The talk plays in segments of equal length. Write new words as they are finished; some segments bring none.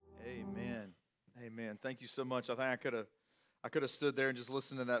Amen. Thank you so much. I think I could have stood there and just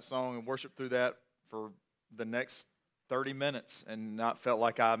listened to that song and worshiped through that for the next 30 minutes and not felt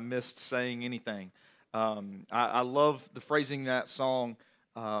like I missed saying anything. I love the phrasing that song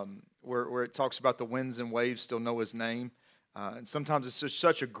where it talks about the winds and waves still know His name. And sometimes it's just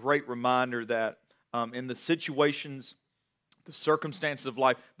such a great reminder that in the situations, the circumstances of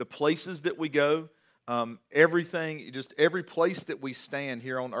life, the places that we go, everything, just every place that we stand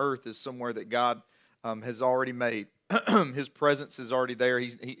here on earth is somewhere that God has already made. His presence is already there.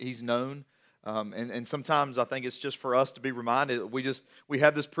 He's known. And sometimes I think it's just for us to be reminded we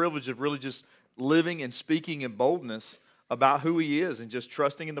have this privilege of really just living and speaking in boldness about who He is and just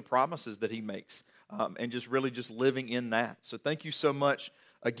trusting in the promises that He makes and just really just living in that. So thank you so much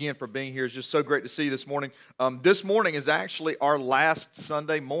again for being here. It's just so great to see you this morning. This morning is actually our last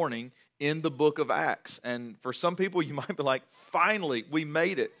Sunday morning in the book of Acts. And for some people, you might be like, finally, we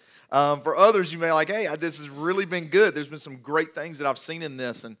made it. For others, you may be like, hey, this has really been good. There's been some great things that I've seen in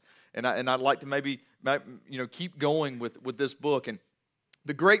this, and I'd like to maybe keep going with this book. And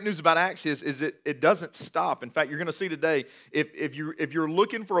the great news about Acts is it doesn't stop. In fact, you're going to see today, if you're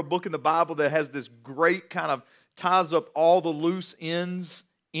looking for a book in the Bible that has this great kind of ties up all the loose ends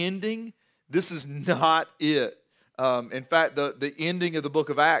ending, this is not it. In fact, the ending of the book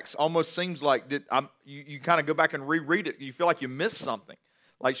of Acts almost seems like you kind of go back and reread it. You feel like you missed something.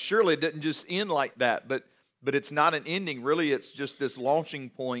 Like surely it didn't just end like that, but it's not an ending. Really, it's just this launching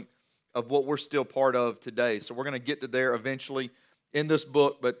point of what we're still part of today. So we're going to get to there eventually in this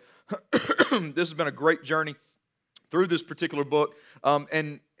book, but this has been a great journey through this particular book.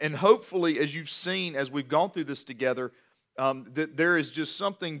 And hopefully, as you've seen, as we've gone through this together, that there is just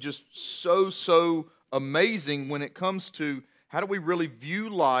something just so amazing when it comes to how do we really view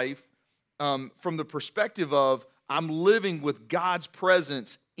life from the perspective of I'm living with God's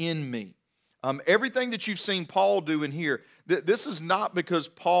presence in me. Everything that you've seen Paul do in here, this is not because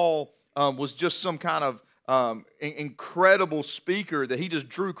Paul was just some kind of incredible speaker that he just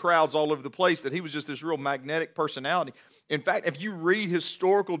drew crowds all over the place, that he was just this real magnetic personality. In fact, if you read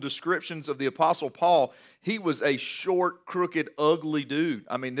historical descriptions of the Apostle Paul, he was a short, crooked, ugly dude.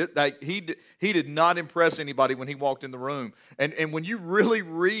 I mean, he did not impress anybody when he walked in the room. And when you really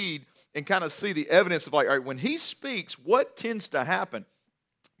read and kind of see the evidence of like, all right, when he speaks, what tends to happen?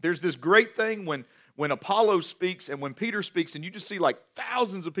 There's this great thing when Apollo speaks and when Peter speaks, and you just see like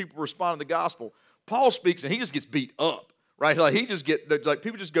thousands of people respond to the gospel. Paul speaks and he just gets beat up, right? Like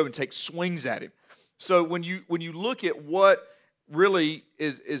people just go and take swings at him. So when you look at what really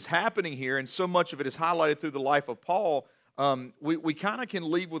is happening here, and so much of it is highlighted through the life of Paul, we kind of can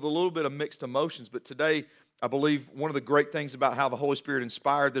leave with a little bit of mixed emotions. But today, I believe one of the great things about how the Holy Spirit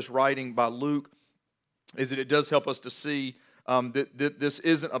inspired this writing by Luke is that it does help us to see that this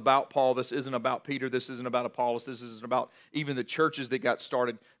isn't about Paul, this isn't about Peter, this isn't about Apollos, this isn't about even the churches that got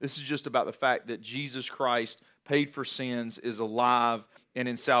started. This is just about the fact that Jesus Christ paid for sins, is alive, and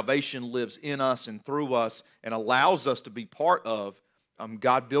in salvation lives in us and through us and allows us to be part of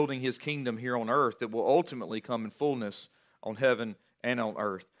God building His kingdom here on earth that will ultimately come in fullness on heaven and on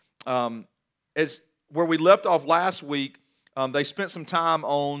earth. As where we left off last week, they spent some time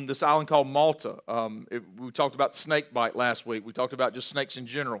on this island called Malta. We talked about snake bite last week. We talked about just snakes in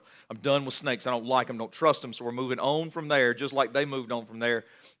general. I'm done with snakes. I don't like them, don't trust them, so we're moving on from there, just like they moved on from there.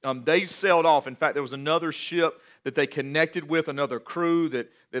 They sailed off. In fact, there was another ship that they connected with, another crew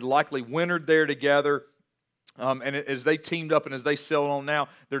that likely wintered there together. And as they teamed up and as they sailed on now,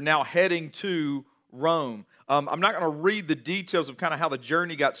 they're now heading to Rome. I'm not going to read the details of kind of how the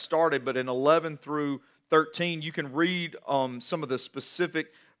journey got started, but in 11 through 13, you can read some of the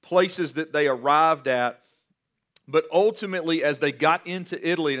specific places that they arrived at. But ultimately, as they got into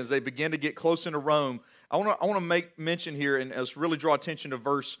Italy and as they began to get close into Rome, I want to make mention here and let's really draw attention to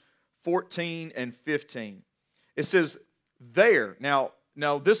verse 14 and 15. It says, there. Now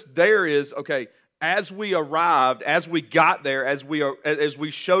this there is, okay, as we arrived, as we got there, as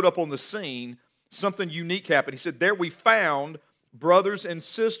we showed up on the scene, something unique happened. He said, there we found brothers and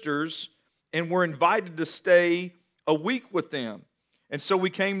sisters and were invited to stay a week with them. And so we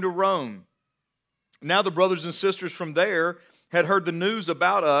came to Rome. Now the brothers and sisters from there had heard the news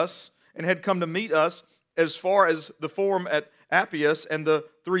about us and had come to meet us as far as the Forum at Appius and the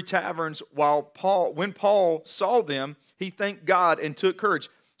 3 taverns. When Paul saw them, he thanked God and took courage.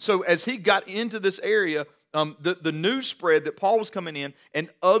 So as he got into this area, the news spread that Paul was coming in and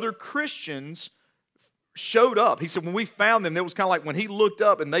other Christians showed up. He said when we found them, it was kind of like when he looked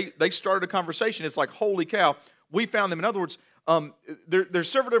up and they started a conversation, it's like, holy cow, we found them. In other words, There's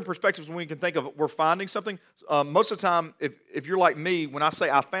several different perspectives when we can think of we're finding something. Most of the time, if you're like me, when I say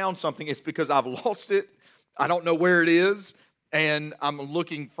I found something, it's because I've lost it. I don't know where it is, and I'm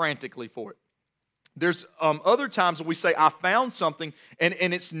looking frantically for it. There's other times when we say I found something, and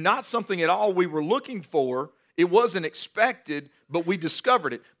it's not something at all we were looking for. It wasn't expected, but we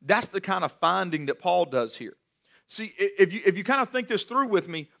discovered it. That's the kind of finding that Paul does here. See, if you kind of think this through with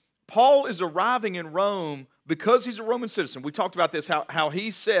me, Paul is arriving in Rome because he's a Roman citizen. We talked about this, how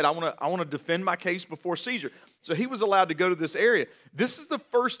he said, I want to defend my case before Caesar. So he was allowed to go to this area. This is the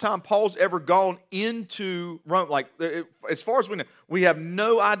first time Paul's ever gone into Rome. Like, as far as we know, we have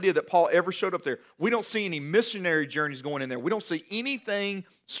no idea that Paul ever showed up there. We don't see any missionary journeys going in there. We don't see anything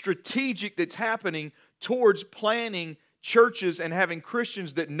strategic that's happening towards planning churches and having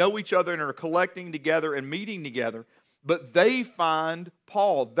Christians that know each other and are collecting together and meeting together. But they find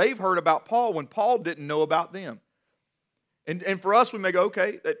Paul. They've heard about Paul when Paul didn't know about them. And for us, we may go,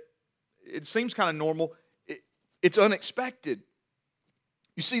 okay, it seems kind of normal. It's unexpected.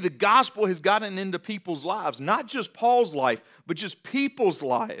 You see, the gospel has gotten into people's lives, not just Paul's life, but just people's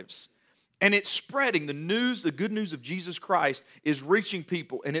lives. And it's spreading. The good news of Jesus Christ is reaching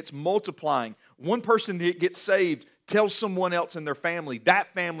people, and it's multiplying. One person that gets saved tells someone else in their family.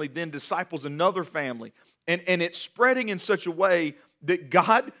 That family then disciples another family. And it's spreading in such a way that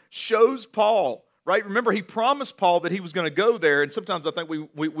God shows Paul, right? Remember, he promised Paul that he was going to go there, and sometimes I think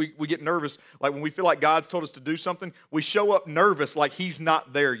we get nervous. Like when we feel like God's told us to do something, we show up nervous like he's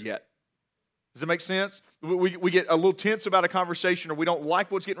not there yet. Does that make sense? We get a little tense about a conversation, or we don't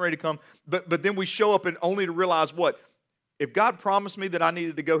like what's getting ready to come, but then we show up and only to realize what? If God promised me that I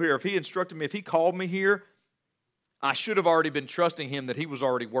needed to go here, if he instructed me, if he called me here, I should have already been trusting him that he was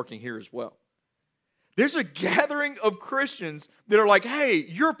already working here as well. There's a gathering of Christians that are like, hey,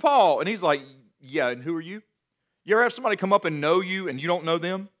 you're Paul. And he's like, yeah, and who are you? You ever have somebody come up and know you and you don't know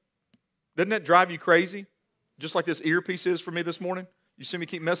them? Doesn't that drive you crazy? Just like this earpiece is for me this morning. You see me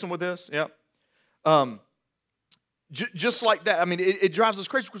keep messing with this? Yeah. Just like that. I mean, it drives us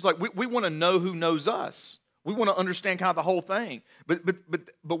crazy because like we want to know who knows us. We want to understand kind of the whole thing. But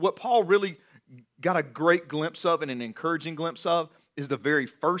what Paul really got a great glimpse of and an encouraging glimpse of is the very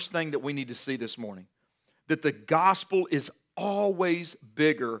first thing that we need to see this morning. That the gospel is always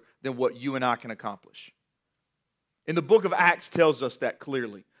bigger than what you and I can accomplish. And the book of Acts tells us that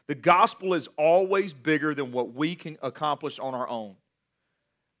clearly. The gospel is always bigger than what we can accomplish on our own.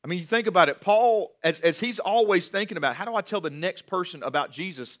 I mean, you think about it. Paul, as he's always thinking about, how do I tell the next person about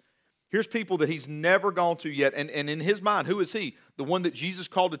Jesus? Here's people that he's never gone to yet. And in his mind, who is he? The one that Jesus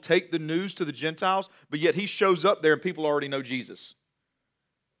called to take the news to the Gentiles, but yet he shows up there and people already know Jesus.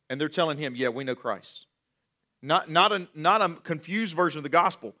 And they're telling him, yeah, we know Christ. Not a confused version of the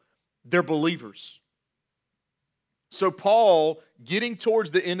gospel. They're believers. So Paul, getting towards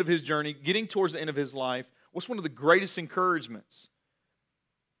the end of his journey, getting towards the end of his life, what's one of the greatest encouragements?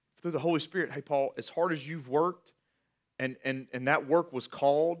 Through the Holy Spirit, hey, Paul, as hard as you've worked, and that work was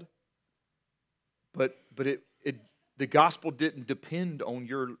called, but the gospel didn't depend on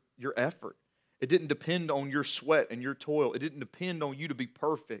your effort. It didn't depend on your sweat and your toil. It didn't depend on you to be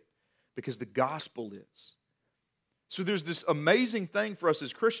perfect, because the gospel is. So there's this amazing thing for us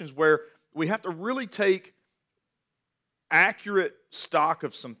as Christians where we have to really take accurate stock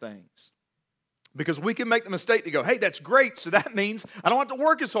of some things. Because we can make the mistake to go, hey, that's great, so that means I don't have to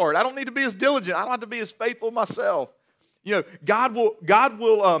work as hard. I don't need to be as diligent. I don't have to be as faithful myself. You know, God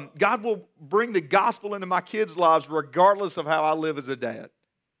will bring the gospel into my kids' lives regardless of how I live as a dad.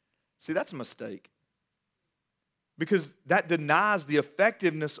 See, that's a mistake. Because that denies the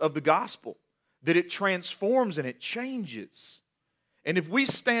effectiveness of the gospel. That it transforms and it changes. And if we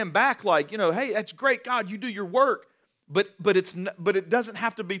stand back like, hey, that's great, God, you do your work, but it doesn't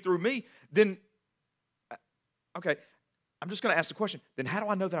have to be through me, then, okay, I'm just going to ask the question, then how do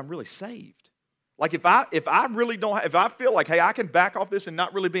I know that I'm really saved? Like if I feel like, hey, I can back off this and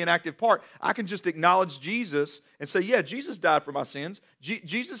not really be an active part, I can just acknowledge Jesus and say, yeah, Jesus died for my sins.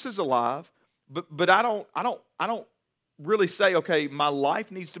 Jesus is alive, but I don't really say, okay, my life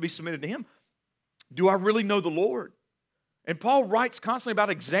needs to be submitted to him. Do I really know the Lord? And Paul writes constantly about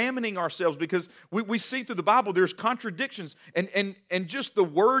examining ourselves because we see through the Bible there's contradictions and just the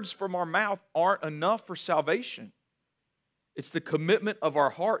words from our mouth aren't enough for salvation. It's the commitment of our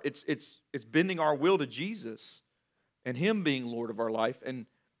heart. It's bending our will to Jesus and him being Lord of our life. And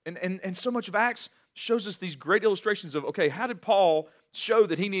so much of Acts shows us these great illustrations of, okay, how did Paul show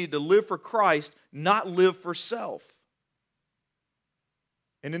that he needed to live for Christ, not live for self?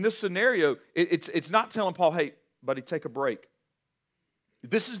 And in this scenario, it's not telling Paul, hey, buddy, take a break.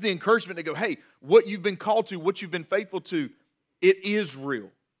 This is the encouragement to go, hey, what you've been called to, what you've been faithful to, It is real.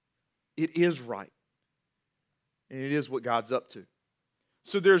 It is right. And it is what God's up to.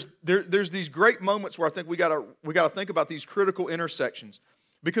 So there's these great moments where I think we gotta think about these critical intersections.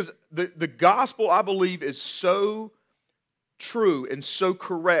 Because the gospel, I believe, is so true and so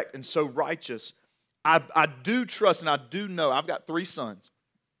correct and so righteous. I do trust and I do know, I've got 3 sons.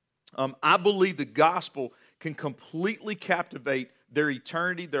 I believe the gospel can completely captivate their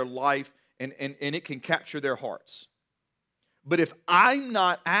eternity, their life, and it can capture their hearts. But if I'm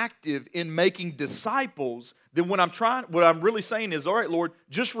not active in making disciples, then what I'm really saying is, all right, Lord,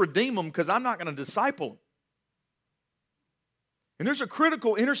 just redeem them because I'm not going to disciple them. And there's a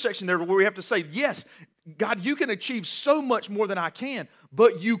critical intersection there where we have to say, yes, God, you can achieve so much more than I can,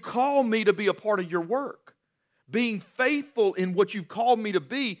 but you call me to be a part of your work. Being faithful in what you've called me to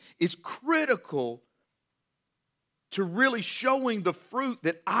be is critical to really showing the fruit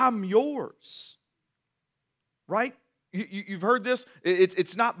that I'm yours. Right? You've heard this.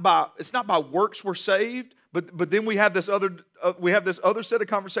 It's not by works we're saved, but then we have this other set of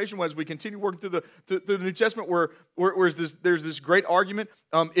conversation as we continue working through the New Testament where there's this great argument.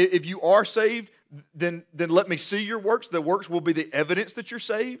 If you are saved, then let me see your works. The works will be the evidence that you're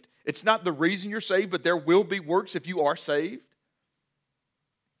saved. It's not the reason you're saved, but there will be works if you are saved.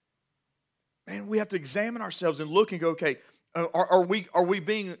 Man, we have to examine ourselves and look and go, okay, are we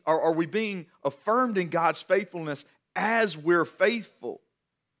being affirmed in God's faithfulness as we're faithful?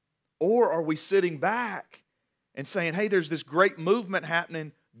 Or are we sitting back and saying, hey, there's this great movement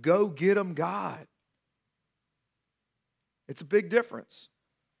happening, go get them, God? It's a big difference.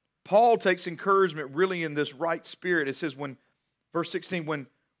 Paul takes encouragement really in this right spirit. It says, verse 16, when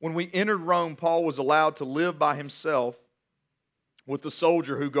we entered Rome, Paul was allowed to live by himself with the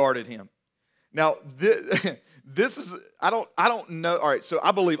soldier who guarded him. Now, this is, I don't know. All right, so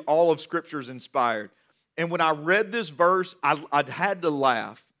I believe all of Scripture is inspired. And when I read this verse, I had to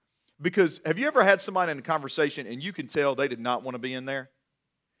laugh. Because have you ever had somebody in a conversation and you can tell they did not want to be in there?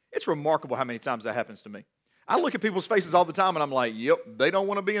 It's remarkable how many times that happens to me. I look at people's faces all the time and I'm like, yep, they don't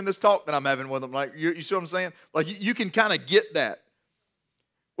want to be in this talk that I'm having with them. Like, you see what I'm saying? Like, you can kind of get that.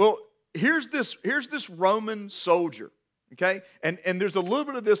 Well, here's this Roman soldier. Okay? And there's a little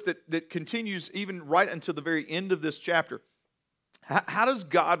bit of this that continues even right until the very end of this chapter. How does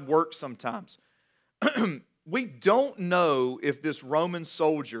God work sometimes? We don't know if this Roman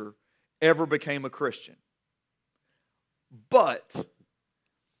soldier ever became a Christian. But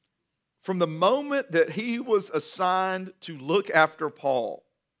from the moment that he was assigned to look after Paul,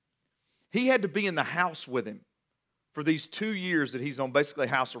 he had to be in the house with him for these 2 years that he's on basically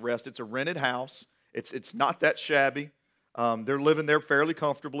house arrest. It's a rented house. It's not that shabby. They're living there fairly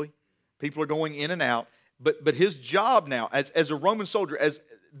comfortably. People are going in and out. But his job now, as a Roman soldier,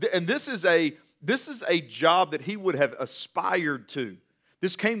 and this is a job that he would have aspired to.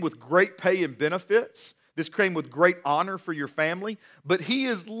 This came with great pay and benefits. This came with great honor for your family. But he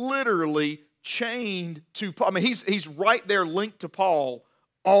is literally chained to Paul. I mean, he's right there linked to Paul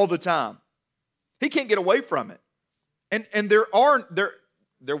all the time. He can't get away from it. And there were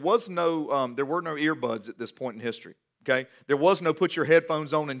no earbuds at this point in history. Okay? There was no put your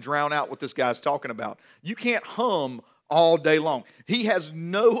headphones on and drown out what this guy's talking about. You can't hum all day long. He has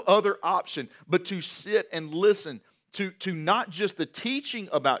no other option but to sit and listen to not just the teaching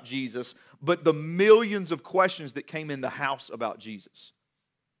about Jesus, but the millions of questions that came in the house about Jesus.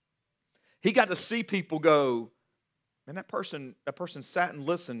 He got to see people go, man, that person sat and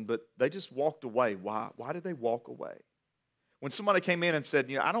listened, but they just walked away. Why? Why did they walk away? When somebody came in and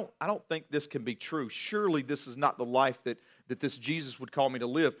said, I don't think this can be true. Surely this is not the life that this Jesus would call me to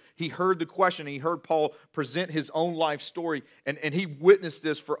live. He heard the question. He heard Paul present his own life story, and he witnessed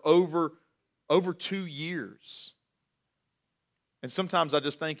this for over 2 years. And sometimes I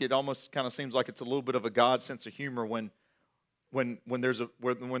just think it almost kind of seems like it's a little bit of a God sense of humor when there's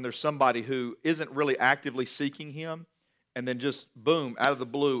somebody who isn't really actively seeking him, and then just boom, out of the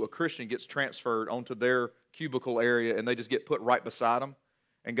blue, a Christian gets transferred onto their cubicle area, and they just get put right beside them.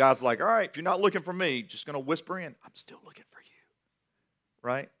 And God's like, all right, if you're not looking for me, just going to whisper in, I'm still looking for you.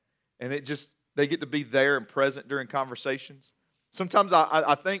 Right? And they get to be there and present during conversations. Sometimes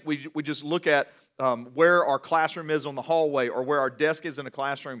I think we just look at where our classroom is on the hallway, or where our desk is in a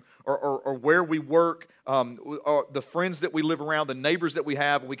classroom, or where we work, or the friends that we live around, the neighbors that we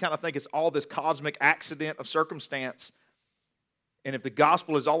have, and we kind of think it's all this cosmic accident of circumstance. And if the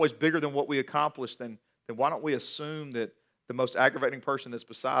gospel is always bigger than what we accomplish, then why don't we assume that the most aggravating person that's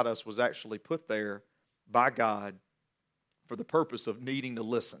beside us was actually put there by God for the purpose of needing to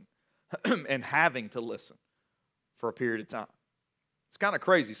listen and having to listen for a period of time? It's kind of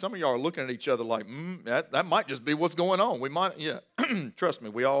crazy. Some of y'all are looking at each other like, that might just be what's going on. We might, yeah. Trust me,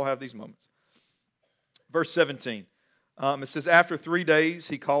 we all have these moments. Verse 17, it says, after 3 days,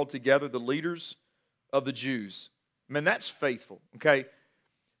 he called together the leaders of the Jews. Man, that's faithful, okay?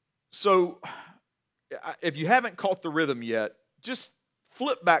 So if you haven't caught the rhythm yet, just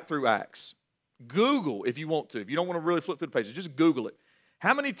flip back through Acts. Google if you want to. If you don't want to really flip through the pages, just Google it.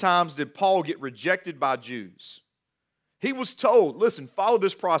 How many times did Paul get rejected by Jews? He was told, listen, follow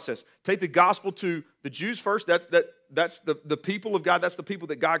this process. Take the gospel to the Jews first. That's the people of God. That's the people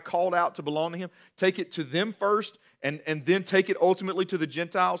that God called out to belong to him. Take it to them first, and then take it ultimately to the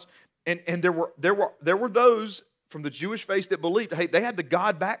Gentiles. And there were those from the Jewish faith that believed, hey, they had the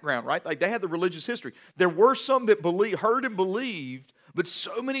God background, right? Like they had the religious history. There were some that heard and believed, but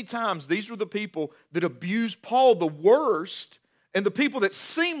so many times these were the people that abused Paul the worst, and the people that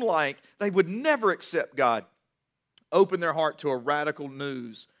seemed like they would never accept God opened their heart to a radical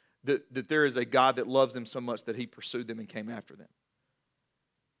news that there is a God that loves them so much that he pursued them and came after them.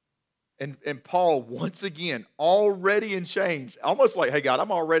 And Paul, once again, already in chains, almost like, hey, God,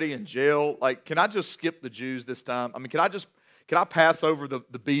 I'm already in jail. Like, can I just skip the Jews this time? I mean, can I pass over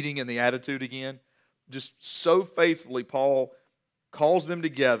the beating and the attitude again? Just so faithfully, Paul calls them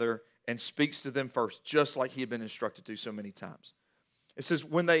together and speaks to them first, just like he had been instructed to so many times. It says,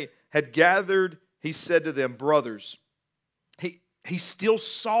 when they had gathered, he said to them, brothers, he still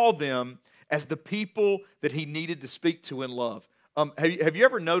saw them as the people that he needed to speak to in love. Have you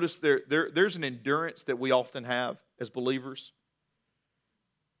ever noticed there's an endurance that we often have as believers?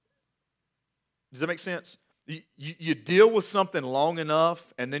 Does that make sense? You deal with something long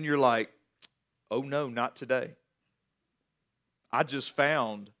enough, and then you're like, oh no, not today. I just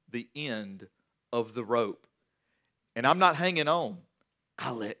found the end of the rope. And I'm not hanging on.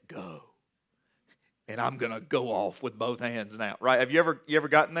 I let go. And I'm going to go off with both hands now, right? Have you ever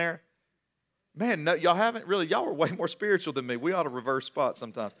gotten there? Man, no, y'all haven't really. Y'all are way more spiritual than me. We ought to reverse spots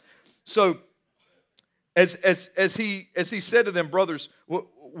sometimes. So, as he said to them, brothers,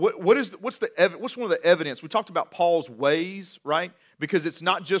 what's one of the evidence? We talked about Paul's ways, right? Because it's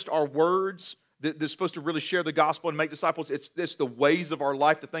not just our words that's supposed to really share the gospel and make disciples. It's the ways of our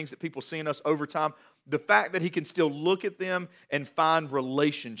life, the things that people see in us over time. The fact that he can still look at them and find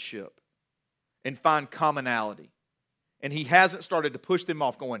relationship and find commonality. And he hasn't started to push them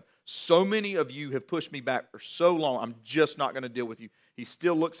off going, so many of you have pushed me back for so long, I'm just not going to deal with you. He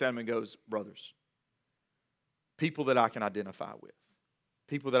still looks at them and goes, brothers, people that I can identify with,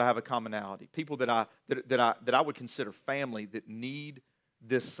 people that I have a commonality, people that I would consider family that need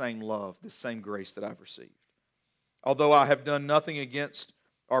this same love, this same grace that I've received. Although I have done nothing against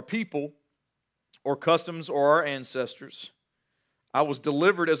our people or customs or our ancestors, I was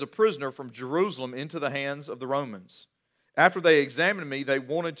delivered as a prisoner from Jerusalem into the hands of the Romans. After they examined me, they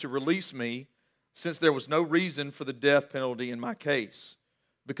wanted to release me, since there was no reason for the death penalty in my case.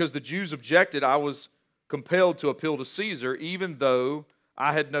 Because the Jews objected, I was compelled to appeal to Caesar, even though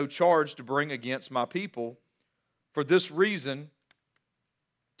I had no charge to bring against my people. For this reason,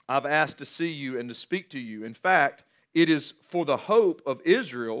 I've asked to see you and to speak to you. In fact, it is for the hope of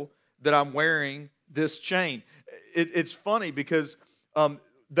Israel that I'm wearing this chain. It's funny because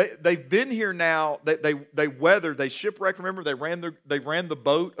they've been here now. They weathered. They shipwrecked. Remember, they ran the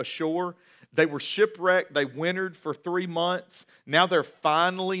boat ashore. They were shipwrecked. They wintered for 3 months. Now they're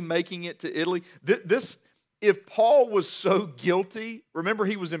finally making it to Italy. If Paul was so guilty, remember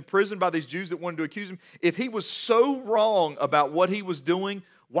he was imprisoned by these Jews that wanted to accuse him. If he was so wrong about what he was doing,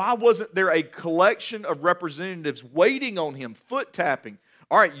 why wasn't there a collection of representatives waiting on him, foot tapping?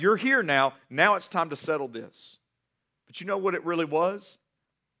 All right, you're here now. Now it's time to settle this. But you know what it really was?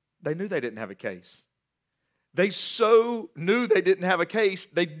 They knew they didn't have a case. They so knew they didn't have a case,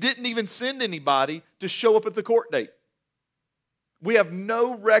 they didn't even send anybody to show up at the court date. We have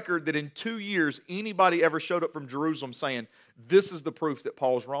no record that in 2 years anybody ever showed up from Jerusalem saying, this is the proof that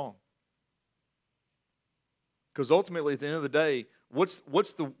Paul's wrong. Because ultimately, at the end of the day, what's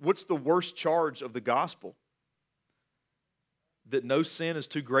the worst charge of the gospel? That no sin is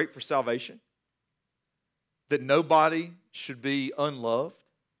too great for salvation? That nobody should be unloved?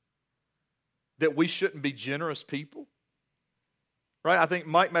 That we shouldn't be generous people? Right? I think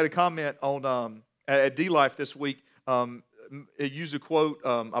Mike made a comment on at D-Life this week. It used a quote.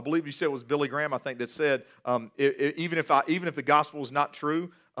 I believe you said it was Billy Graham. I think that said, even if the gospel is not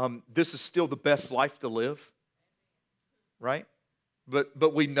true, this is still the best life to live. Right?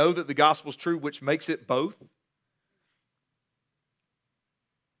 But we know that the gospel is true, which makes it both.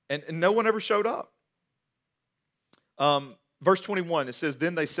 And no one ever showed up. Verse 21, it says,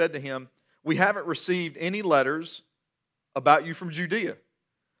 then they said to him, we haven't received any letters about you from Judea.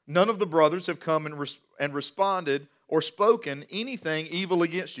 None of the brothers have come and responded or spoken anything evil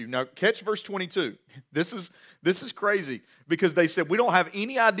against you. Now, catch verse 22. This is crazy because they said, we don't have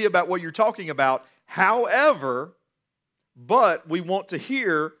any idea about what you're talking about. However, but we want to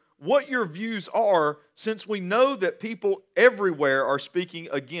hear what your views are, since we know that people everywhere are speaking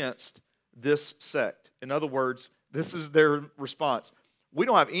against this sect. In other words, this is their response. We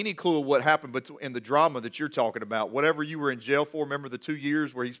don't have any clue of what happened in the drama that you're talking about. Whatever you were in jail for, remember the 2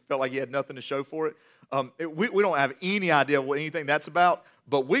 years where he felt like he had nothing to show for it? We don't have any idea what anything that's about,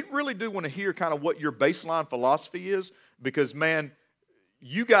 but we really do want to hear kind of what your baseline philosophy is, because, man,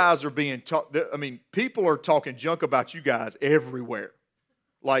 you guys are being taught. I mean, people are talking junk about you guys everywhere.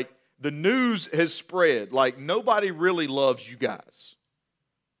 Like, the news has spread. Like, nobody really loves you guys.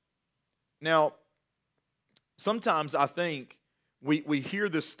 Now, sometimes I think we hear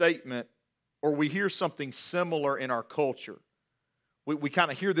this statement, or we hear something similar in our culture. We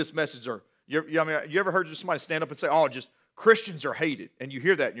kind of hear this message, or you ever heard somebody stand up and say, oh, just Christians are hated? And you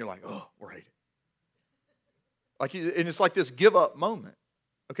hear that and you're like, oh, we're hated. And it's like this give up moment,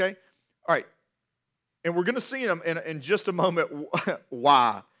 okay? All right, and we're going to see in just a moment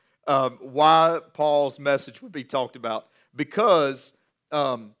why Paul's message would be talked about. Because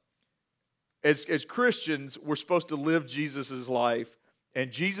as Christians, we're supposed to live Jesus' life,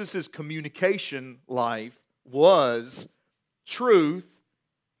 and Jesus' communication life was truth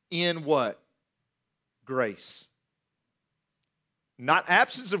in what? Grace. Not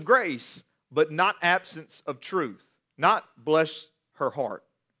absence of grace, but not absence of truth. Not bless her heart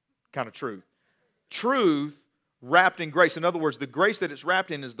kind of truth. Truth wrapped in grace. In other words, the grace that it's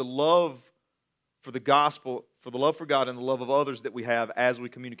wrapped in is the love for the gospel, for the love for God and the love of others that we have as we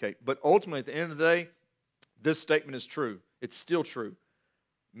communicate. But ultimately, at the end of the day, this statement is true. It's still true.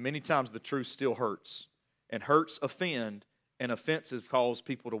 Many times the truth still hurts. And hurts offend, and offenses cause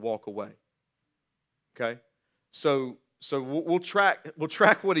people to walk away. Okay? So we'll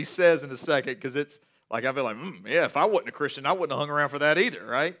track what he says in a second, because it's like, I feel like, yeah, if I wasn't a Christian, I wouldn't have hung around for that either,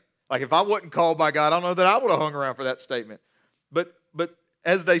 right? Like, if I wasn't called by God, I don't know that I would have hung around for that statement. But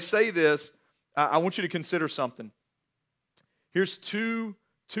as they say this, I want you to consider something. Here's two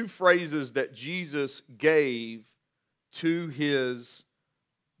phrases that Jesus gave to his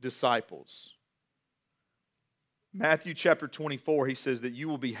disciples. Matthew chapter 24, he says that you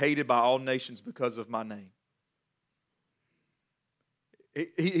will be hated by all nations because of my name.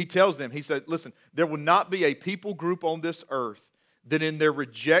 He tells them, he said, listen, there will not be a people group on this earth that in their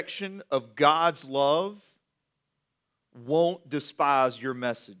rejection of God's love won't despise your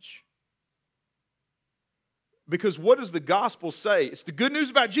message. Because what does the gospel say? It's the good news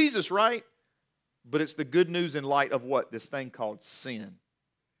about Jesus, right? But it's the good news in light of what? This thing called sin.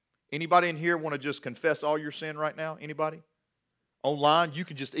 Anybody in here want to just confess all your sin right now? Anybody? Online, you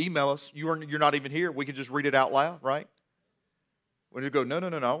can just email us. You're not even here. We can just read it out loud, right? When you go, no,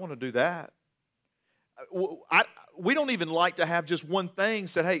 I want to do that. We don't even like to have just one thing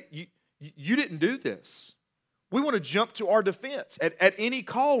said, hey, you didn't do this. We want to jump to our defense at any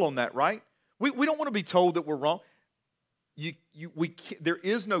call on that, right? We don't want to be told that we're wrong. There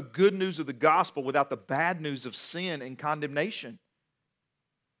is no good news of the gospel without the bad news of sin and condemnation.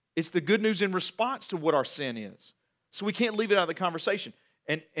 It's the good news in response to what our sin is. So we can't leave it out of the conversation.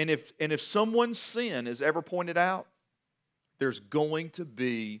 And if someone's sin is ever pointed out, there's going to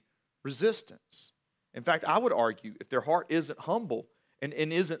be resistance. In fact, I would argue if their heart isn't humble and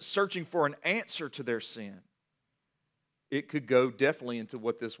isn't searching for an answer to their sin, it could go definitely into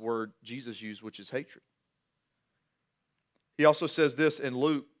what this word Jesus used, which is hatred. He also says this in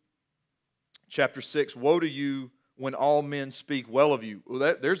Luke chapter 6, woe to you when all men speak well of you.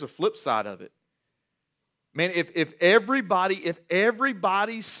 Well, there's a flip side of it. Man, if everybody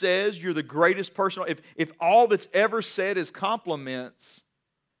says you're the greatest person, if all that's ever said is compliments,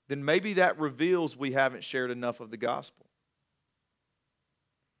 then maybe that reveals we haven't shared enough of the gospel.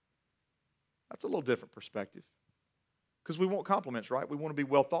 That's a little different perspective. Because we want compliments, right? We want to be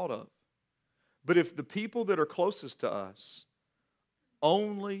well thought of. But if the people that are closest to us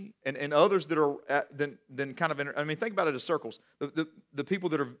only, and others that are then kind of, think about it as circles. The people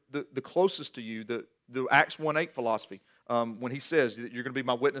that are the closest to you, the Acts 1:8 philosophy, when he says that you're going to be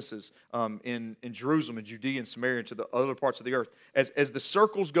my witnesses in Jerusalem and Judea and Samaria and to the other parts of the earth. As the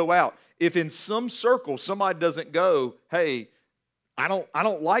circles go out, if in some circle somebody doesn't go, hey, I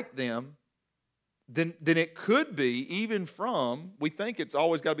don't like them, then it could be even from, we think it's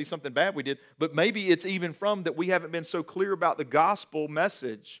always got to be something bad we did, but maybe it's even from that we haven't been so clear about the gospel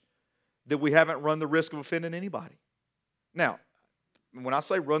message that we haven't run the risk of offending anybody. Now, when I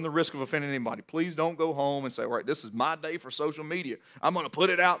say run the risk of offending anybody, please don't go home and say, all right, this is my day for social media. I'm going to put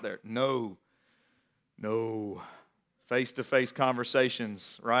it out there. No. Face-to-face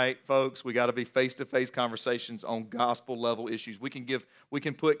conversations, right, folks? We got to be face-to-face conversations on gospel-level issues. We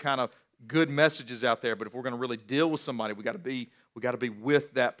can put kind of good messages out there, but if we're going to really deal with somebody, we got to be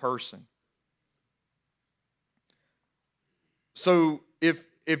with that person. So if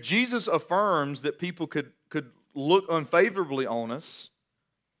Jesus affirms that people could look unfavorably on us,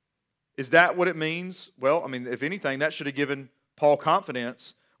 is that what it means? Well, I mean, if anything, that should have given Paul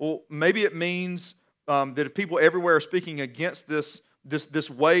confidence. Well, maybe it means that if people everywhere are speaking against this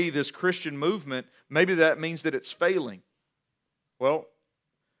Christian movement, maybe that means that it's failing. Well,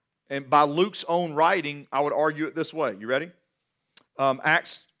 and by Luke's own writing, I would argue it this way. You ready?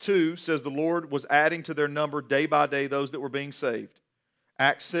 Acts 2 says the Lord was adding to their number day by day those that were being saved.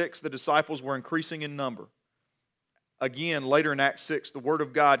 Acts 6, the disciples were increasing in number. Again, later in Acts 6, the word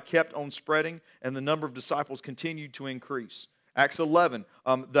of God kept on spreading and the number of disciples continued to increase. Acts 11,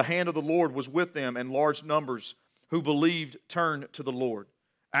 the hand of the Lord was with them and large numbers who believed turned to the Lord.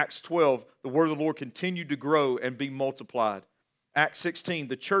 Acts 12, the word of the Lord continued to grow and be multiplied. Acts 16,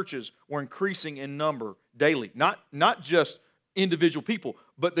 the churches were increasing in number daily. Not just individual people,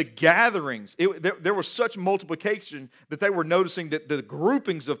 but the gatherings. There was such multiplication that they were noticing that the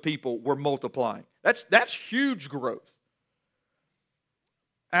groupings of people were multiplying. That's huge growth.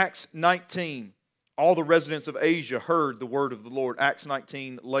 Acts 19, all the residents of Asia heard the word of the Lord. Acts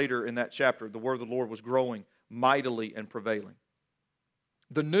 19, later in that chapter, the word of the Lord was growing mightily and prevailing.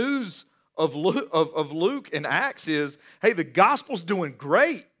 The news of Luke and Acts is, hey, the gospel's doing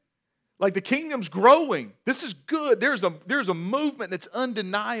great. Like the kingdom's growing. This is good. There's a movement that's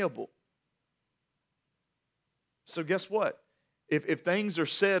undeniable. So guess what? If things are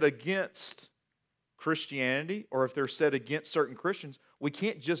said against Christianity or if they're said against certain Christians, we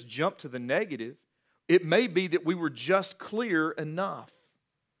can't just jump to the negative. It may be that we were just clear enough.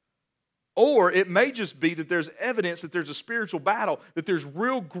 Or it may just be that there's evidence that there's a spiritual battle, that there's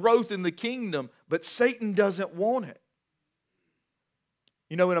real growth in the kingdom, but Satan doesn't want it.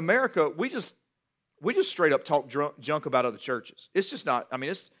 You know, in America, we just straight up talk junk about other churches. It's just not, I mean,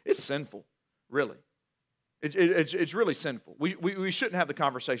 it's sinful, really. It's really sinful. We shouldn't have the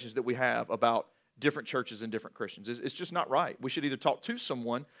conversations that we have about different churches and different Christians. It's just not right. We should either talk to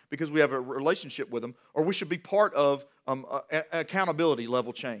someone because we have a relationship with them, or we should be part of an accountability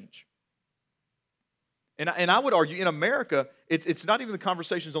level change. And I would argue in America, it's not even the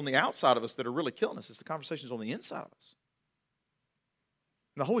conversations on the outside of us that are really killing us. It's the conversations on the inside of us.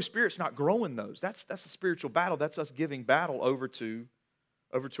 And the Holy Spirit's not growing those. That's a spiritual battle. That's us giving battle over to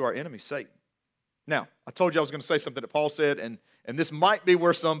our enemy, Satan. Now, I told you I was going to say something that Paul said, and this might be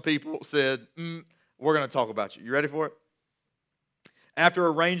where some people said, we're going to talk about you. You ready for it? After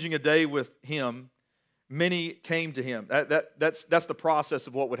arranging a day with him, many came to him. That's the process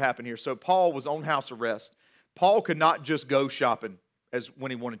of what would happen here. So Paul was on house arrest. Paul could not just go shopping as when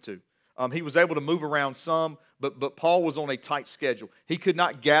he wanted to. He was able to move around some, but Paul was on a tight schedule. He could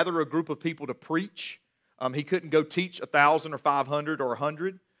not gather a group of people to preach. He couldn't go teach 1,000 or 500 or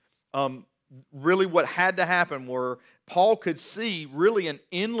 100. Really what had to happen were Paul could see really an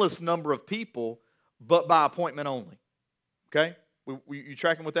endless number of people, but by appointment only. Okay? You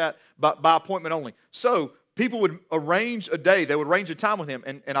tracking with that? By appointment only. So people would arrange a day. They would arrange a time with him,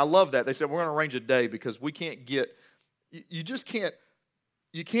 and I love that. They said, we're going to arrange a day because we can't get, you just can't,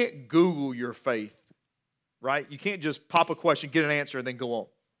 you can't Google your faith, right? You can't just pop a question, get an answer, and then go on.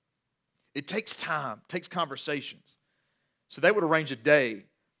 It takes time, takes conversations. So they would arrange a day.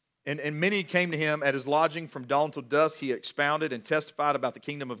 And many came to him at his lodging from dawn till dusk. He expounded and testified about the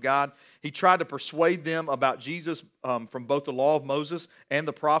kingdom of God. He tried to persuade them about Jesus from both the law of Moses and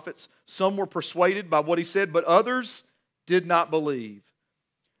the prophets. Some were persuaded by what he said, but others did not believe.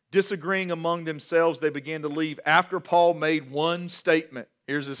 Disagreeing among themselves, they began to leave after Paul made one statement.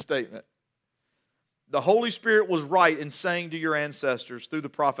 Here's his statement. The Holy Spirit was right in saying to your ancestors through the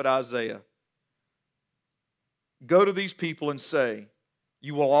prophet Isaiah, go to these people and say,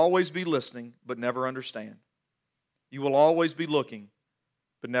 you will always be listening, but never understand. You will always be looking,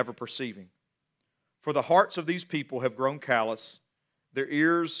 but never perceiving. For the hearts of these people have grown callous, their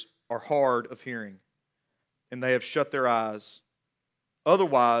ears are hard of hearing, and they have shut their eyes.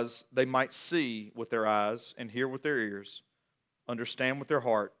 Otherwise, they might see with their eyes and hear with their ears, understand with their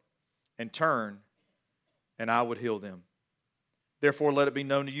heart, and turn, and I would heal them. Therefore, let it be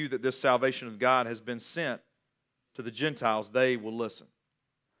known to you that this salvation of God has been sent to the Gentiles. They will listen.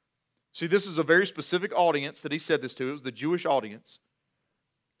 See, this is a very specific audience that he said this to. It was the Jewish audience.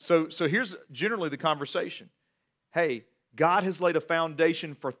 So here's generally the conversation. Hey, God has laid a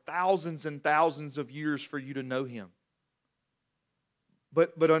foundation for thousands and thousands of years for you to know Him.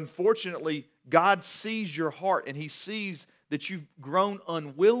 But unfortunately, God sees your heart, and He sees that you've grown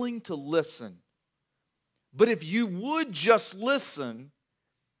unwilling to listen. But if you would just listen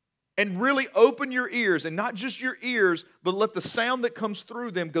and really open your ears, and not just your ears, but let the sound that comes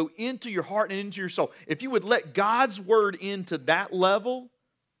through them go into your heart and into your soul. If you would let God's word into that level,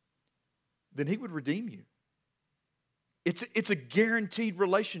 then He would redeem you. It's a guaranteed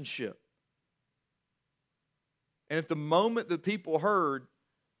relationship. And at the moment that people heard,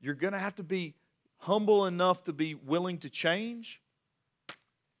 you're going to have to be humble enough to be willing to change.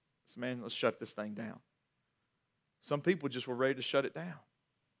 So, man, let's shut this thing down. Some people just were ready to shut it down.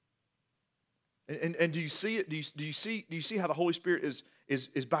 And do you see it? Do you see how the Holy Spirit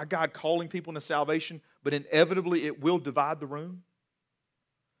is by God calling people into salvation, but inevitably it will divide the room?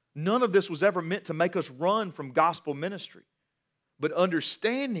 None of this was ever meant to make us run from gospel ministry. But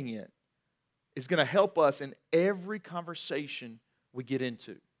understanding it is going to help us in every conversation we get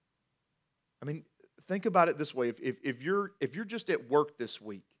into. I mean, think about it this way. If you're just at work this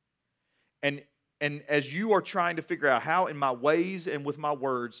week, and as you are trying to figure out how in my ways and with my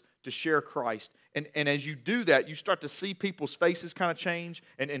words to share Christ, and as you do that, you start to see people's faces kind of change,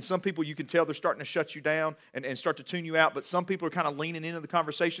 and some people you can tell they're starting to shut you down and start to tune you out, but some people are kind of leaning into the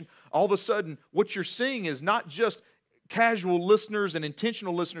conversation. All of a sudden, what you're seeing is not just casual listeners and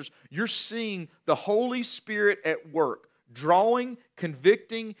intentional listeners. You're seeing the Holy Spirit at work, drawing,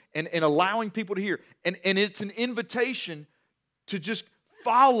 convicting, and allowing people to hear. And it's an invitation to just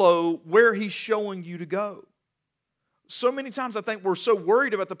follow where He's showing you to go. So many times I think we're so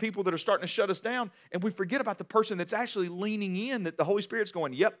worried about the people that are starting to shut us down, and we forget about the person that's actually leaning in, that the Holy Spirit's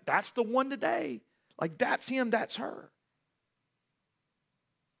going, yep, that's the one today. Like, that's him, that's her.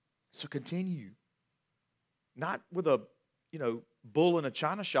 So continue. Not with a, bull in a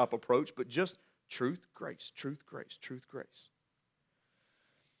china shop approach, but just truth, grace, truth, grace, truth, grace.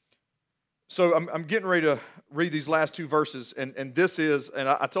 So I'm getting ready to read these last two verses, and this is, and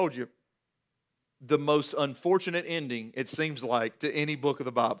I told you, the most unfortunate ending, it seems like, to any book of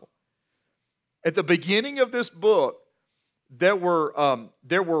the Bible. At the beginning of this book, there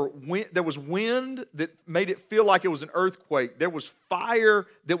was wind that made it feel like it was an earthquake. There was fire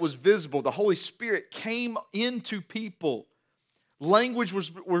that was visible. The Holy Spirit came into people. Language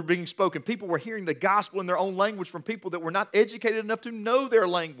were being spoken. People were hearing the gospel in their own language from people that were not educated enough to know their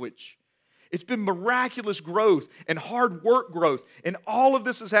language. It's been miraculous growth and hard work growth. And all of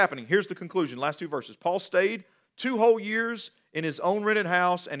this is happening. Here's the conclusion. Last two verses. Paul stayed 2 whole years in his own rented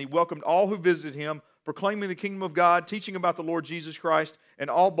house, and he welcomed all who visited him, proclaiming the kingdom of God, teaching about the Lord Jesus Christ, and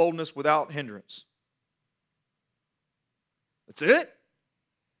all boldness without hindrance. That's it?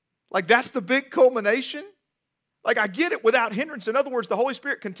 Like, that's the big culmination? Like, I get it, without hindrance. In other words, the Holy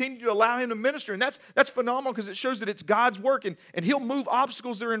Spirit continued to allow him to minister. And that's phenomenal, because it shows that it's God's work, and He'll move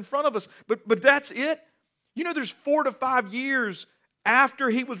obstacles that are in front of us. But that's it. There's 4 to 5 years after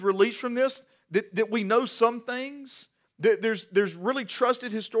he was released from this that we know some things. There's really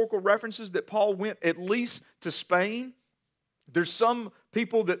trusted historical references that Paul went at least to Spain. There's some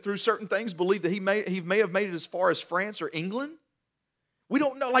people that through certain things believe that he may have made it as far as France or England. We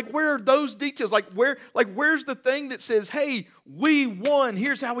don't know, where are those details? Where's the thing that says, hey, we won,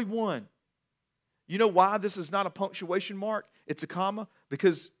 here's how we won? You know why this is not a punctuation mark? It's a comma.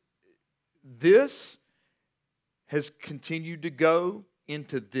 Because this has continued to go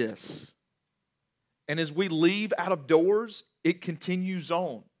into this. And as we leave out of doors, it continues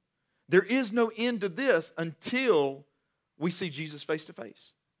on. There is no end to this until we see Jesus face to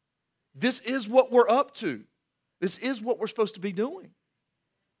face. This is what we're up to. This is what we're supposed to be doing.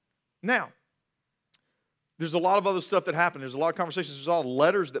 Now, there's a lot of other stuff that happened. There's a lot of conversations. There's a lot of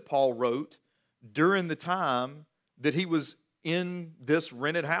letters that Paul wrote during the time that he was in this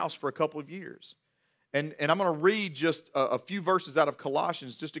rented house for a couple of years. And I'm going to read just a few verses out of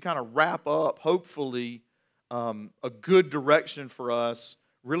Colossians just to kind of wrap up, hopefully, a good direction for us,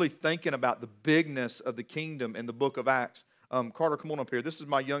 really thinking about the bigness of the kingdom in the book of Acts. Carter, come on up here. This is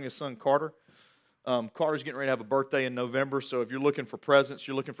my youngest son, Carter. Carter's getting ready to have a birthday in November, so if you're looking for presents,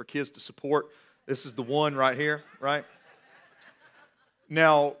 you're looking for kids to support, this is the one right here, right?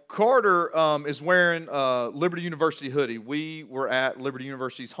 Now, Carter is wearing a Liberty University hoodie. We were at Liberty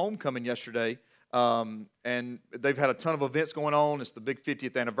University's homecoming yesterday, and they've had a ton of events going on. It's the big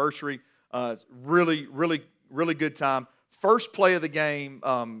 50th anniversary. It's really, really, really good time. First play of the game,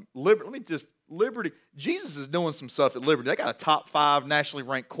 Liberty, Jesus is doing some stuff at Liberty. They got a top 5 nationally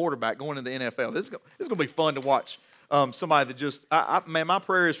ranked quarterback going into the NFL. This is going to be fun to watch. somebody that just, man, my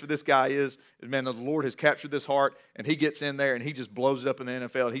prayer is for this guy is, man, the Lord has captured this heart, and he gets in there, and he just blows it up in the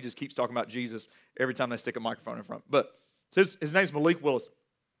NFL, and he just keeps talking about Jesus every time they stick a microphone in front. But his name's Malik Willis.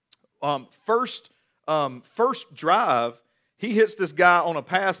 First drive, he hits this guy on a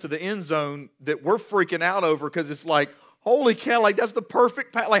pass to the end zone that we're freaking out over because it's like, holy cow, like that's the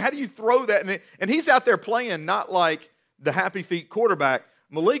perfect pass. Like, how do you throw that? And he's out there playing not like the happy feet quarterback.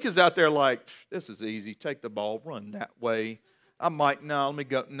 Malik is out there like, this is easy. Take the ball, run that way. I'm like, let me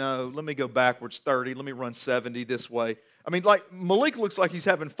go backwards 30. Let me run 70 this way. I mean, like, Malik looks like he's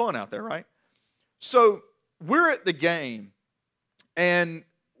having fun out there, right? So we're at the game, and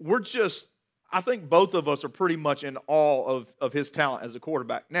we're just, I think both of us are pretty much in awe of his talent as a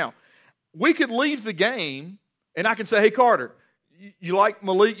quarterback. Now, we could leave the game, and I can say, hey, Carter, you like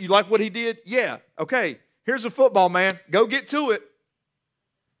Malik? You like what he did? Yeah. Okay, here's a football, man. Go get to it.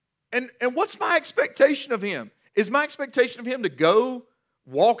 And what's my expectation of him? Is my expectation of him to go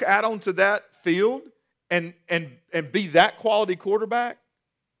walk out onto that field and be that quality quarterback?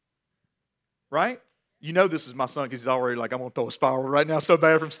 Right? You know this is my son because he's already like, I'm going to throw a spiral right now so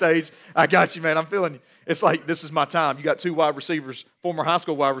bad from stage. I got you, man. I'm feeling you. It's like, this is my time. You got two wide receivers, former high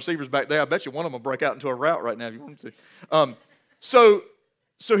school wide receivers back there. I bet you one of them will break out into a route right now if you want him to.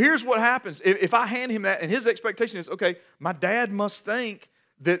 So here's what happens. If I hand him that, and his expectation is, okay, my dad must think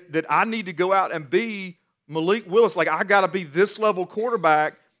that I need to go out and be Malik Willis. Like, I got to be this level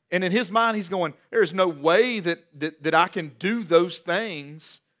quarterback. And in his mind, he's going, there's no way that I can do those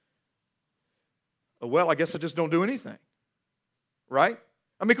things. Well, I guess I just don't do anything, right?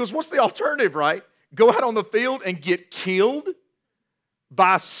 I mean, because what's the alternative, right? Go out on the field and get killed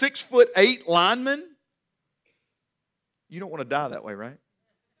by 6'8" linemen? You don't want to die that way, right?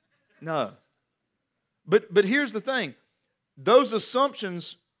 No. But here's the thing. Those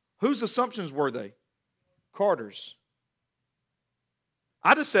assumptions, whose assumptions were they? Carter's.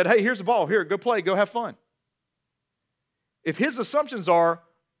 I just said, hey, here's the ball. Here, go play. Go have fun. If his assumptions are,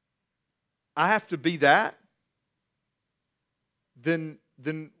 I have to be that, then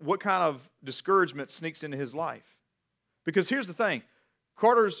what kind of discouragement sneaks into his life? Because here's the thing.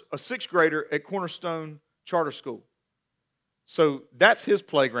 Carter's a sixth grader at Cornerstone Charter School. So that's his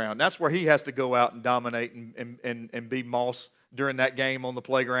playground. That's where he has to go out and dominate and be Moss during that game on the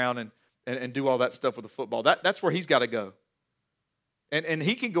playground and do all that stuff with the football. That's where he's got to go. And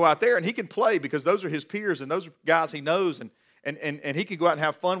he can go out there and he can play because those are his peers and those are guys he knows and he can go out and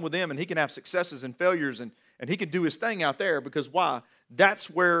have fun with them and he can have successes and failures and he can do his thing out there because why? That's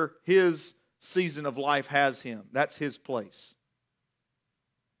where his season of life has him. That's his place.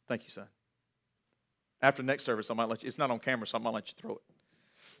 Thank you, son. After the next service, I might let you, it's not on camera, so I might let you throw it.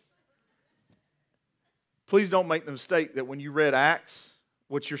 Please don't make the mistake that when you read Acts,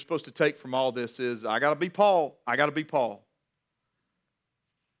 what you're supposed to take from all this is, I got to be Paul. I got to be Paul.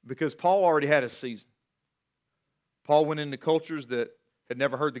 Because Paul already had his season. Paul went into cultures that had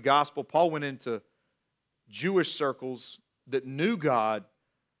never heard the gospel. Paul went into Jewish circles that knew God,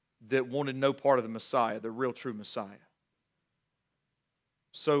 that wanted no part of the Messiah, the real true Messiah.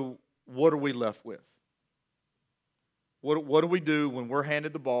 So what are we left with? What do we do when we're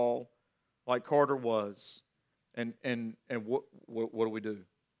handed the ball like Carter was? And what do we do?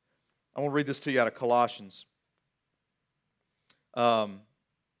 I want to read this to you out of Colossians.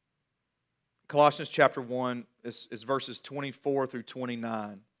 Colossians chapter 1 is verses 24 through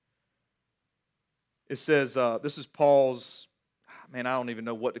 29. It says, this is Paul's, man, I don't even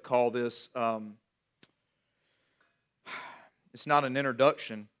know what to call this. It's not an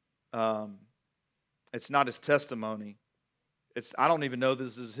introduction. It's not his testimony. I don't even know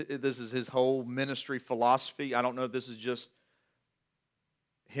this is his whole ministry philosophy. I don't know if this is just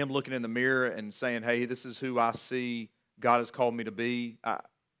him looking in the mirror and saying, hey, this is who I see God has called me to be. I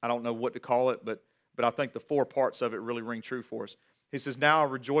don't know what to call it, but I think the four parts of it really ring true for us. He says, now I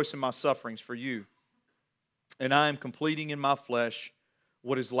rejoice in my sufferings for you, and I am completing in my flesh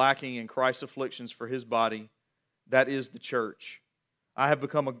what is lacking in Christ's afflictions for his body, that is the church. I have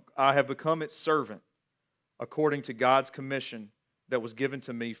become its servant according to God's commission that was given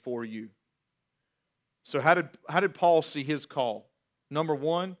to me for you. So how did Paul see his call? Number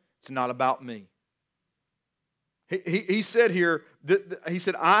one, it's not about me. He said here, he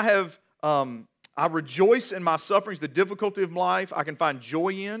said, I rejoice in my sufferings, the difficulty of life I can find joy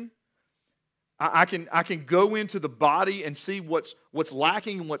in. I can go into the body and see what's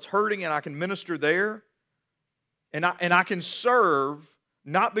lacking and what's hurting, and I can minister there. And I can serve,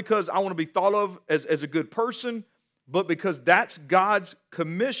 not because I want to be thought of as a good person, but because that's God's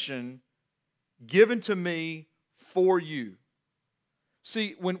commission given to me for you.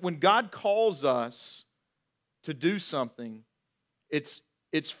 See, when God calls us, to do something, it's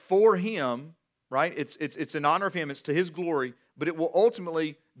for Him, right? It's in honor of Him. It's to His glory, but it will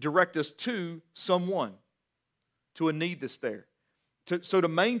ultimately direct us to someone, to a need that's there. So to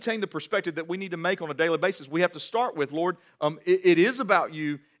maintain the perspective that we need to make on a daily basis, we have to start with, Lord, it is about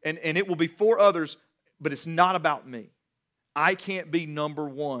You, and it will be for others, but it's not about me. I can't be number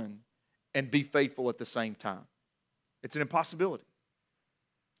one and be faithful at the same time. It's an impossibility.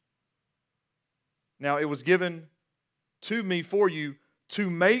 Now, it was given to me for you to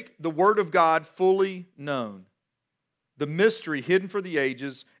make the Word of God fully known, the mystery hidden for the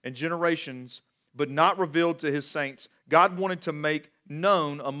ages and generations, but not revealed to His saints. God wanted to make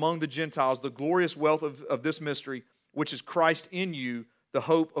known among the Gentiles the glorious wealth of this mystery, which is Christ in you, the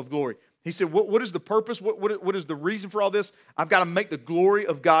hope of glory. He said, what is the purpose? What is the reason for all this? I've got to make the glory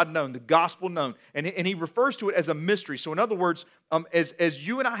of God known, the gospel known. And he refers to it as a mystery. So in other words, as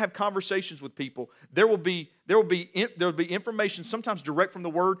you and I have conversations with people, there will be information sometimes direct from the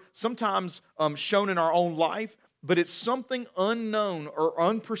Word, sometimes shown in our own life, but it's something unknown or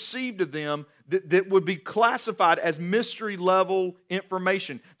unperceived to them that would be classified as mystery level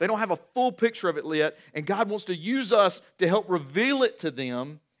information. They don't have a full picture of it yet, and God wants to use us to help reveal it to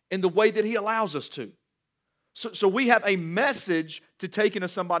them in the way that He allows us to. So we have a message to take into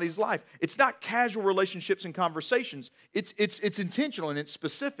somebody's life. It's not casual relationships and conversations. It's intentional and it's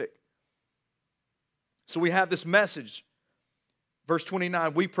specific. So we have this message. Verse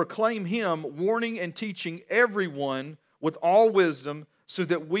 29, we proclaim Him, warning and teaching everyone with all wisdom, so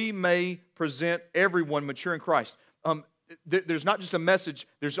that we may present everyone mature in Christ. There's not just a message,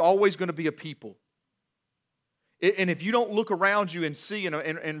 there's always going to be a people. And if you don't look around you and see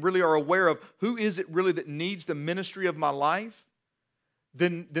and really are aware of who is it really that needs the ministry of my life,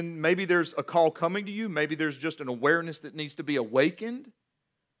 then maybe there's a call coming to you. Maybe there's just an awareness that needs to be awakened.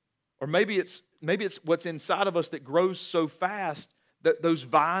 Or maybe it's what's inside of us that grows so fast that those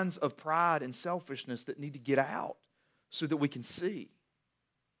vines of pride and selfishness that need to get out so that we can see.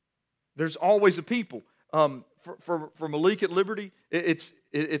 There's always a people. For Malik at Liberty, it's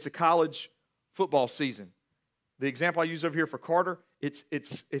a college football season. The example I use over here for Carter, it's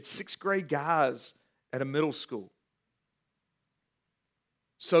sixth grade guys at a middle school.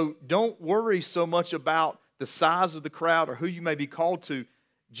 So don't worry so much about the size of the crowd or who you may be called to.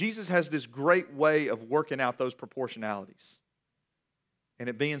 Jesus has this great way of working out those proportionalities. And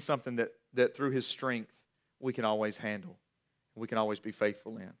it being something that through His strength we can always handle. We can always be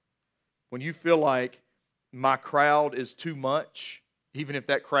faithful in. When you feel like my crowd is too much, even if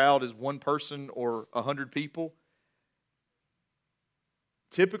that crowd is one person or 100 people,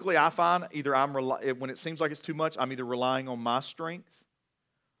 typically I find either when it seems like it's too much, I'm either relying on my strength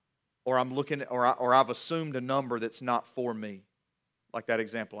or I'm looking or I've assumed a number that's not for me, like that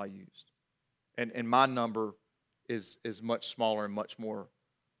example I used. And my number is much smaller and much more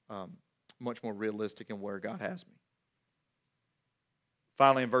realistic in where God has me.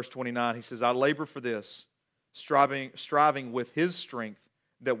 Finally, in verse 29, he says, I labor for this, striving with His strength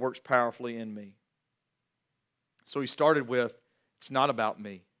that works powerfully in me. So he started with, it's not about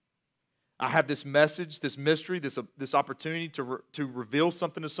me. I have this message, this mystery, this opportunity to reveal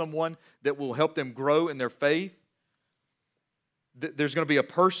something to someone that will help them grow in their faith. There's going to be a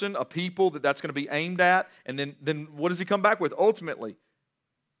person, a people that's going to be aimed at. And then what does he come back with ultimately?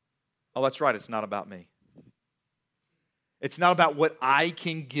 Oh, that's right, it's not about me. It's not about what I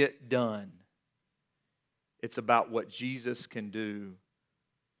can get done. It's about what Jesus can do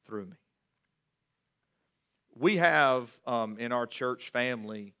through me. We have in our church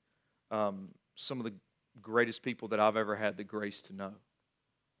family some of the greatest people that I've ever had the grace to know.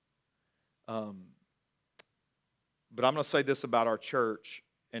 But I'm going to say this about our church,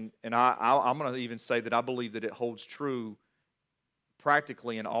 and I'm going to even say that I believe that it holds true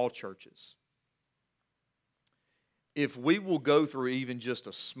practically in all churches. If we will go through even just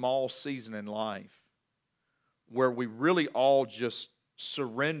a small season in life where we really all just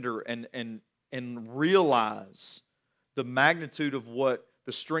surrender and realize the magnitude of what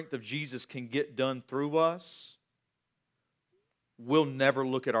the strength of Jesus can get done through us, we'll never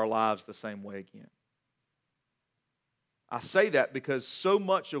look at our lives the same way again. I say that because so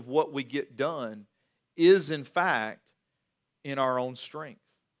much of what we get done is, in fact, in our own strength.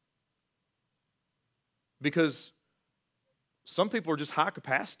 Because some people are just high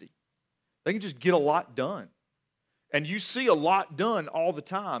capacity. They can just get a lot done. And you see a lot done all the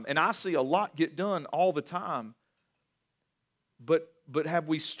time. And I see a lot get done all the time. But have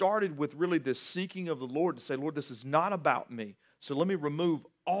we started with really this seeking of the Lord to say, Lord, this is not about me. So let me remove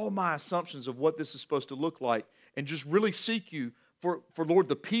all my assumptions of what this is supposed to look like and just really seek you for Lord,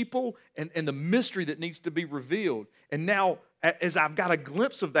 the people and the mystery that needs to be revealed. And now, as I've got a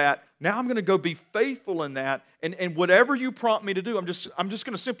glimpse of that, now I'm going to go be faithful in that. And whatever you prompt me to do, I'm just going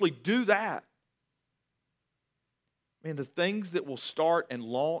to simply do that. Man, the things that will start and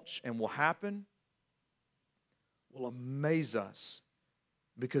launch and will happen will amaze us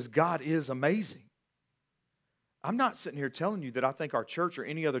because God is amazing. I'm not sitting here telling you that I think our church or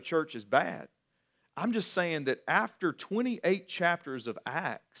any other church is bad. I'm just saying that after 28 chapters of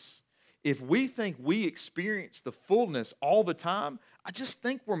Acts, if we think we experience the fullness all the time, I just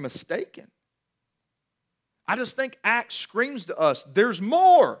think we're mistaken. I just think Acts screams to us, there's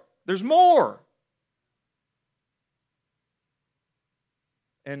more. There's more.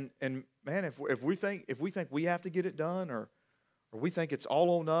 And man, if we think we have to get it done, or we think it's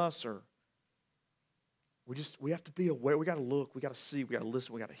all on us, or we have to be aware. We got to look. We got to see. We got to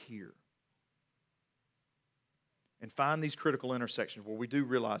listen. We got to hear. And find these critical intersections where we do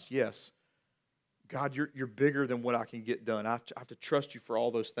realize, yes, God, you're bigger than what I can get done. I have to trust you for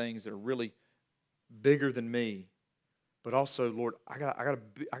all those things that are really bigger than me. But also, Lord, I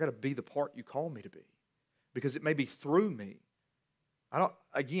gotta be the part you call me to be, because it may be through me.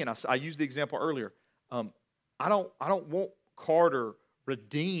 I used the example earlier. I don't want Carter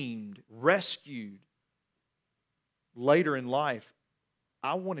redeemed, rescued later in life.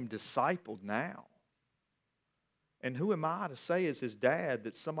 I want him discipled now. And who am I to say as his dad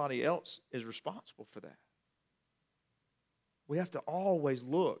that somebody else is responsible for that? We have to always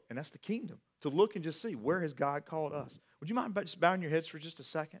look, and that's the kingdom, to look and just see, where has God called us? Would you mind just bowing your heads for just a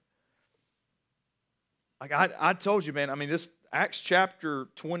second? Like I told you, man, I mean, this Acts chapter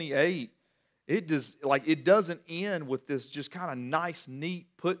 28, it doesn't end with this just kind of nice, neat,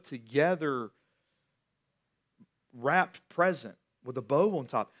 put together, wrapped present with a bow on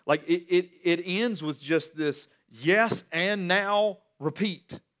top. Like it ends with just this yes and now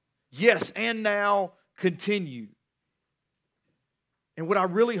repeat. Yes and now continue. And what I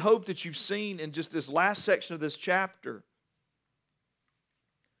really hope that you've seen in just this last section of this chapter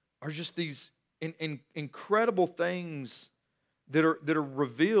are just these incredible things that are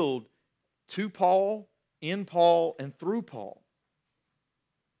revealed to Paul, in Paul, and through Paul.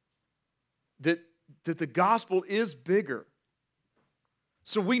 That the gospel is bigger.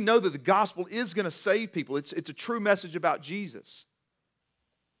 So we know that the gospel is going to save people. It's a true message about Jesus.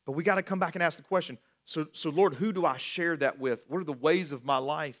 But we got to come back and ask the question, so Lord, who do I share that with? What are the ways of my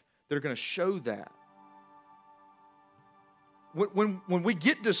life that are going to show that? When we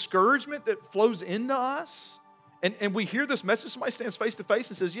get discouragement that flows into us, and we hear this message, somebody stands face to face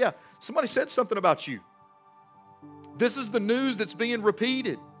and says, yeah, somebody said something about you. This is the news that's being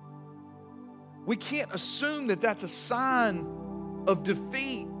repeated. We can't assume that that's a sign of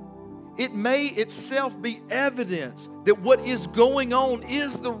defeat. It may itself be evidence that what is going on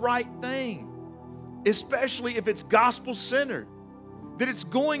is the right thing, especially if it's gospel-centered, that it's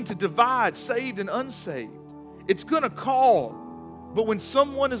going to divide saved and unsaved. It's going to call. But when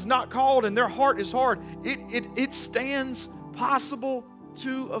someone is not called and their heart is hard, it stands possible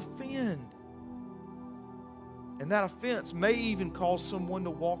to offend. And that offense may even cause someone to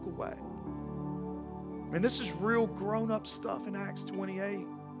walk away. And this is real grown-up stuff in Acts 28.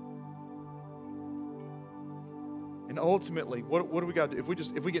 And ultimately, what do we got to do?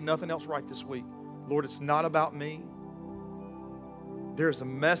 If we get nothing else right this week, Lord, it's not about me. There's a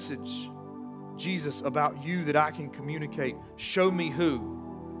message, Jesus, about you that I can communicate. Show me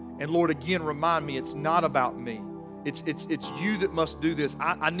who. And Lord, again, remind me it's not about me. It's you that must do this.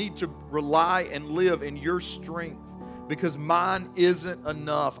 I need to rely and live in your strength because mine isn't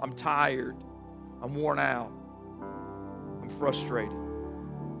enough. I'm tired. I'm worn out. I'm frustrated.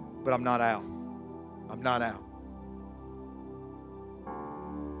 But I'm not out. I'm not out.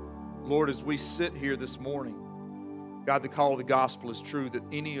 Lord, as we sit here this morning, God, the call of the gospel is true, that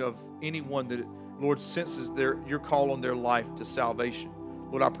anyone that, Lord, senses your call on their life to salvation.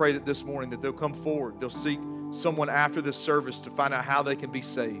 Lord, I pray that this morning that they'll come forward. They'll seek someone after this service to find out how they can be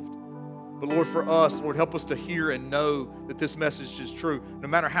saved. But Lord, for us, Lord, help us to hear and know that this message is true. No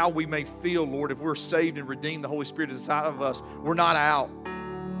matter how we may feel, Lord, if we're saved and redeemed, the Holy Spirit is inside of us, we're not out.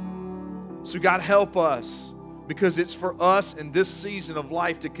 So God, help us, because it's for us in this season of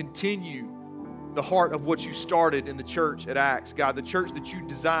life to continue the heart of what you started in the church at Acts. God, the church that you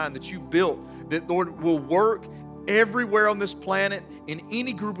designed, that you built, that, Lord, will work everywhere on this planet in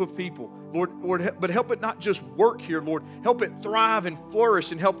any group of people. Lord, but help it not just work here, Lord. Help it thrive and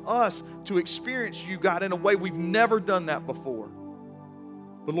flourish and help us to experience you, God, in a way we've never done that before.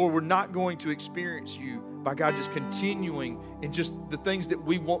 But Lord, we're not going to experience you by God just continuing in just the things that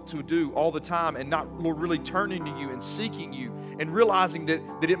we want to do all the time and not, Lord, really turning to you and seeking you and realizing that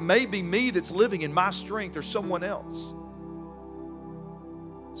it may be me that's living in my strength or someone else.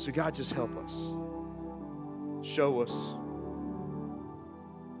 So God, just help us. Show us.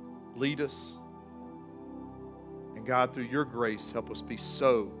 Lead us. And God, through your grace, help us be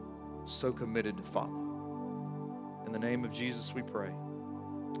so committed to follow. In the name of Jesus we pray.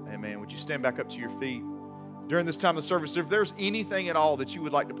 Amen. Would you stand back up to your feet? During this time of the service, if there's anything at all that you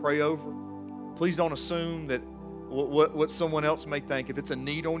would like to pray over, please don't assume that what someone else may think. If it's a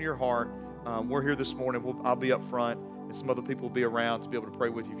need on your heart, we're here this morning. I'll be up front, and some other people will be around to be able to pray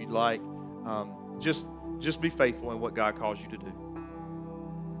with you if you'd like. Just be faithful in what God calls you to do.